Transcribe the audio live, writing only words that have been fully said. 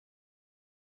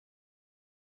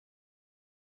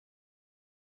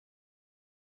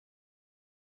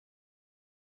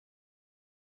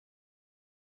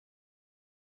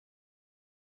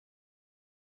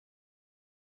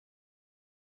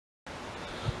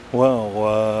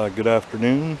Well, good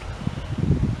afternoon.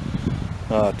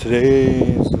 Today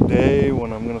is the day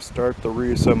when I'm going to start the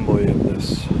reassembly of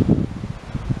this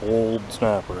old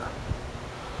snapper.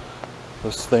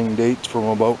 This thing dates from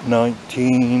about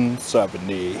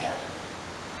 1970.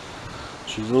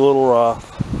 She's a little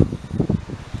rough.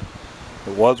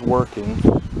 It was working.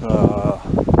 I'm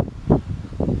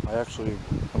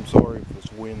sorry if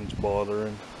this wind's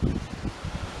bothering.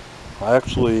 I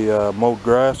actually mowed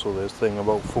grass with this thing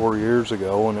about 4 years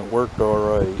ago and it worked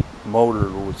alright. The motor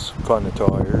was kind of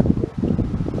tired.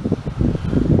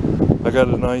 I got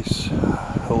a nice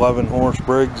 11 horse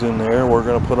Briggs in there we're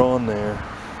going to put on there.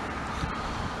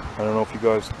 I don't know if you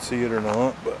guys can see it or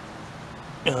not, but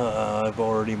I've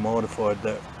already modified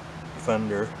that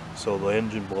fender so the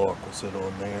engine block will sit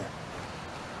on there.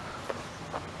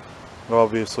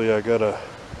 Obviously I got a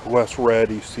West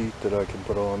Ratty seat that I can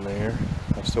put on there.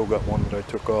 I still got one that I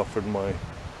took off in my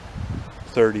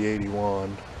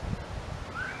 3081.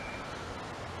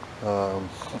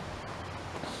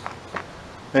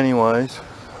 Anyways,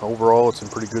 overall it's in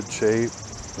pretty good shape.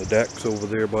 The deck's over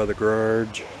there by the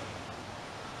garage.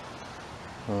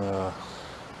 I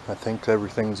think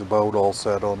everything's about all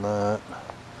set on that.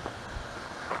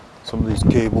 Some of these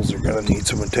cables are going to need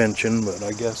some attention, but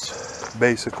I guess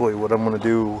basically what I'm going to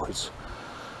do is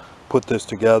put this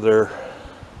together.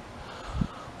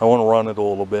 I want to run it a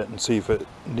little bit and see if it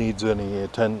needs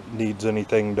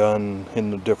anything done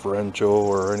in the differential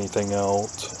or anything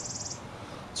else.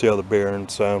 See how the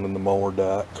bearings sound in the mower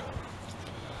deck.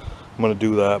 I'm going to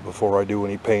do that before I do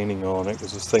any painting on it,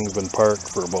 because this thing's been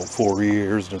parked for about 4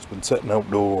 years and it's been sitting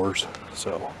outdoors.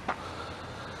 So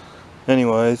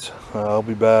anyways, I'll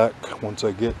be back once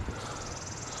I get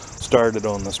started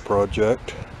on this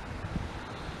project.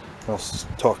 I'll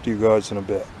talk to you guys in a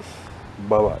bit.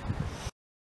 Bye bye.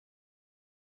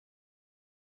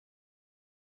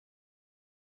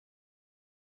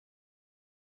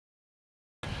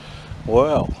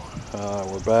 Well,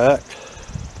 we're back.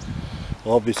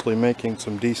 Obviously making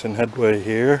some decent headway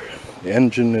here. The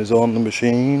engine is on the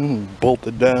machine,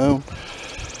 bolted down.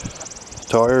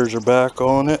 Tires are back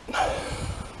on it.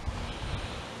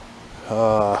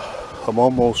 I'm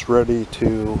almost ready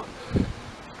to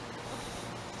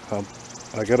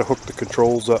I gotta hook the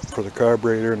controls up for the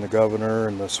carburetor and the governor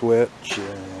and the switch,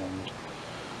 and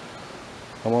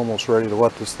I'm almost ready to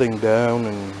let this thing down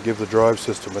and give the drive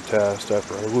system a test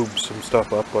after I lube some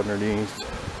stuff up underneath.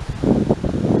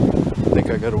 I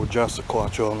think I got to adjust the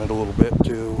clutch on it a little bit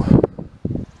too.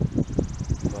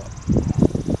 But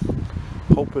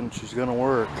hoping she's gonna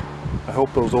work. I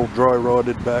hope those old dry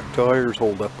rotted back tires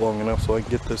hold up long enough so I can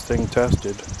get this thing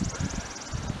tested.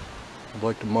 I'd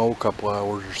like to mow a couple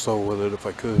hours or so with it if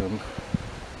I could.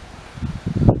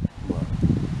 But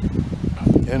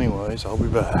anyways, I'll be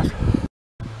back.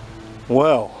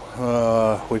 Well,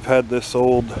 we've had this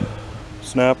old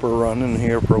snapper running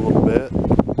here for a little bit.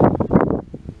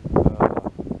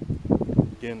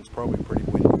 Again, it's probably pretty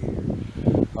windy here.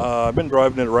 I've been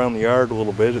driving it around the yard a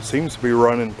little bit. It seems to be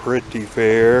running pretty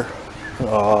fair.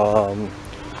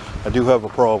 I do have a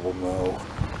problem though.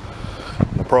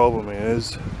 The problem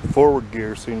is the forward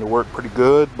gears seem to work pretty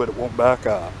good, but it won't back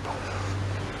up.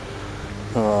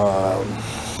 I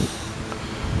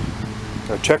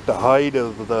checked the height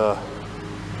of the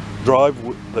drive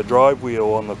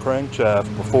wheel on the crankshaft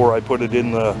before I put it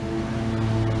on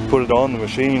the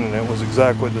machine, and it was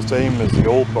exactly the same as the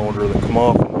old motor that come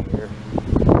off in here.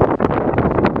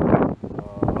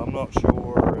 I'm not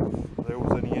sure if there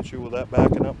was any issue with that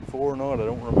backing up before or not. I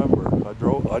don't remember.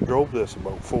 I drove this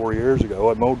about 4 years ago.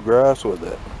 I mowed grass with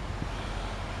it.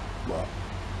 But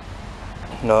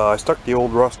I stuck the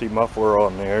old rusty muffler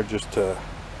on there just to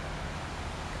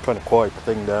kind of quiet the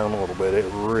thing down a little bit. It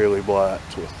really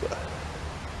blats with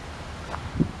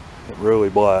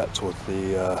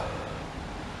the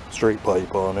straight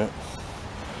pipe on it.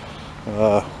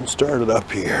 We'll start it up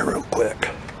here real quick.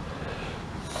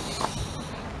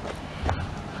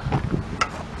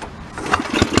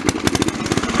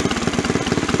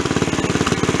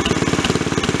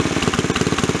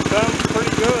 Sounds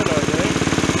pretty good, I think.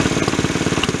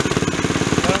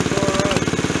 Sounds alright.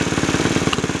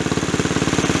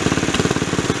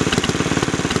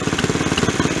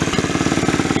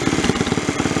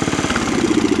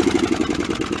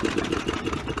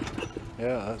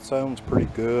 Yeah, that sounds pretty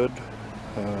good.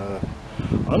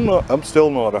 I'm still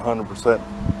not 100%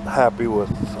 happy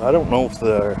with, I don't know if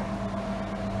the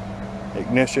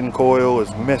ignition coil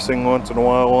is missing once in a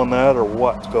while on that or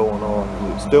what's going on.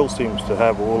 It still seems to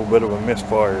have a little bit of a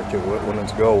misfire to it when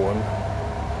it's going.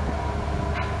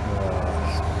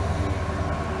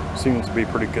 Seems to be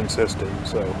pretty consistent,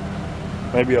 so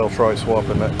Maybe I'll try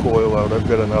swapping that coil out. I've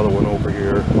got another one over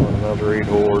here on another 8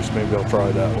 horse. Maybe I'll try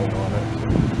that one on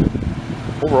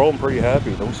it. Overall, I'm pretty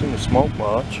happy. Don't seem to smoke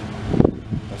much.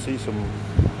 I see some,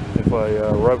 if I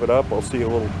rev it up, I'll see a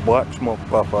little black smoke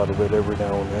pop out of it every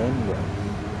now and then. But,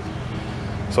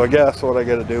 so I guess what I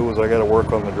got to do is I got to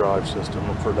work on the drive system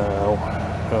for now.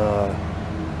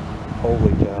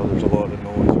 Holy cow, there's a lot of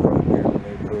noise around here in the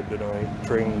neighborhood tonight.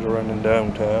 Trains running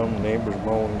downtown, neighbors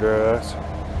mowing grass.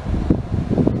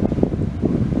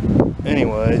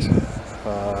 Anyways,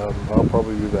 I'll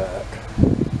probably be back.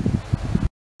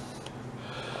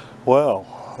 Well,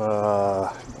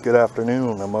 good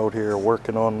afternoon. I'm out here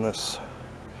working on this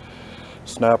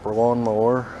snapper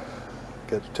lawnmower.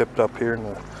 Get it tipped up here in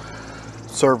the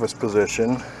service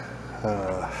position.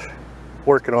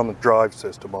 Working on the drive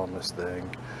system on this thing.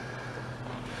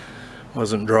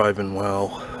 Wasn't driving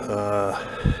well.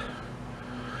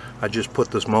 I just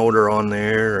put this motor on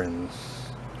there and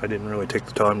I didn't really take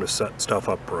the time to set stuff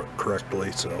up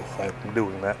correctly, so I'm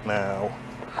doing that now.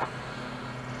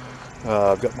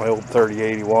 I've got my old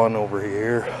 3081 over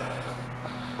here.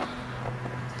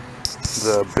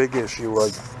 The big issue,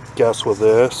 I guess, with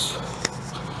this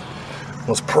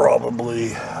was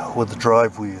probably with the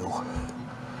drive wheel.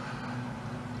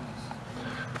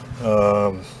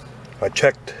 I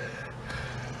checked,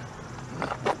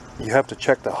 you have to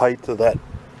check the height of that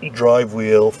drive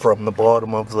wheel from the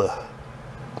bottom of the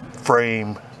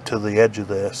frame to the edge of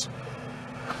this.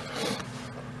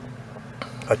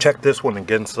 I checked this one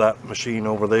against that machine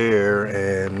over there,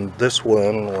 and this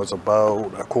one was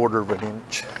about 1/4 of an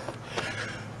inch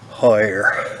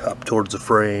higher up towards the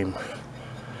frame.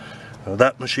 Now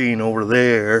that machine over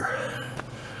there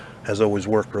has always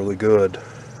worked really good.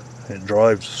 It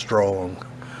drives strong.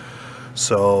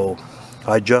 So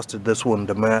I adjusted this one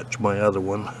to match my other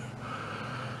one.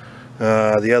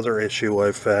 The other issue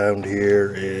I found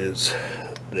here is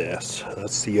this.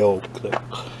 That's the yoke.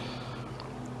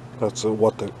 That's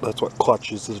what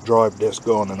clutches the drive disc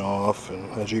on and off.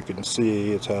 And as you can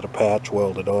see, it's had a patch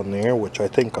welded on there, which I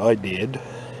think I did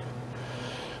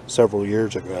several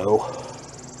years ago.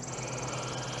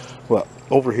 Well,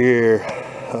 over here,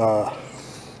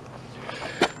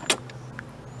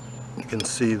 you can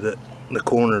see that the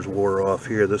corners wore off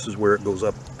here. This is where it goes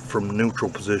up from neutral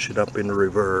position up into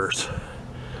reverse.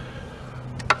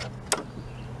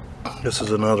 This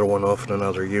is another one off in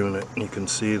another unit. You can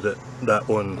see that that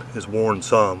one is worn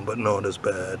some, but not as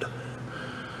bad.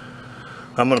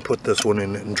 I'm going to put this one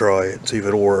in and try it, see if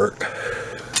it'll work.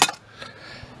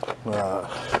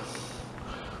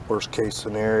 Worst case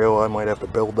scenario, I might have to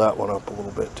build that one up a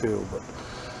little bit too. But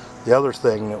the other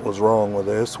thing that was wrong with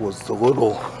this was the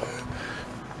little,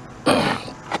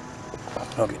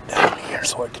 I'll get down here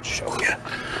so I can show you.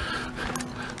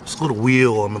 This little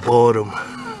wheel on the bottom.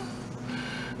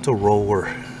 It's a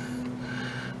roller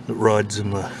that rides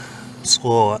in the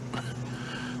slot.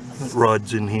 It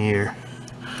rides in here.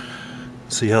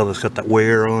 See how it's got that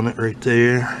wear on it right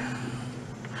there?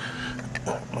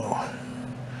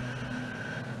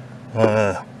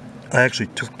 I actually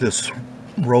took this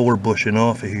roller bushing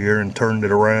off of here and turned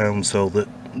it around so that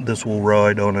this will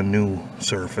ride on a new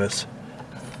surface.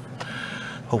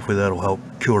 Hopefully that'll help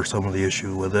cure some of the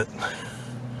issue with it.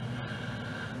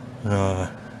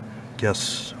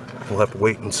 Guess we'll have to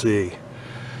wait and see.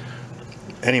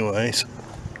 Anyways,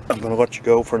 I'm gonna let you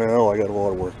go for now. I got a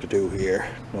lot of work to do here.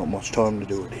 Not much time to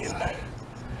do it in.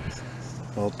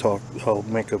 I'll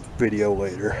make a video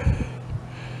later.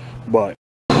 Bye.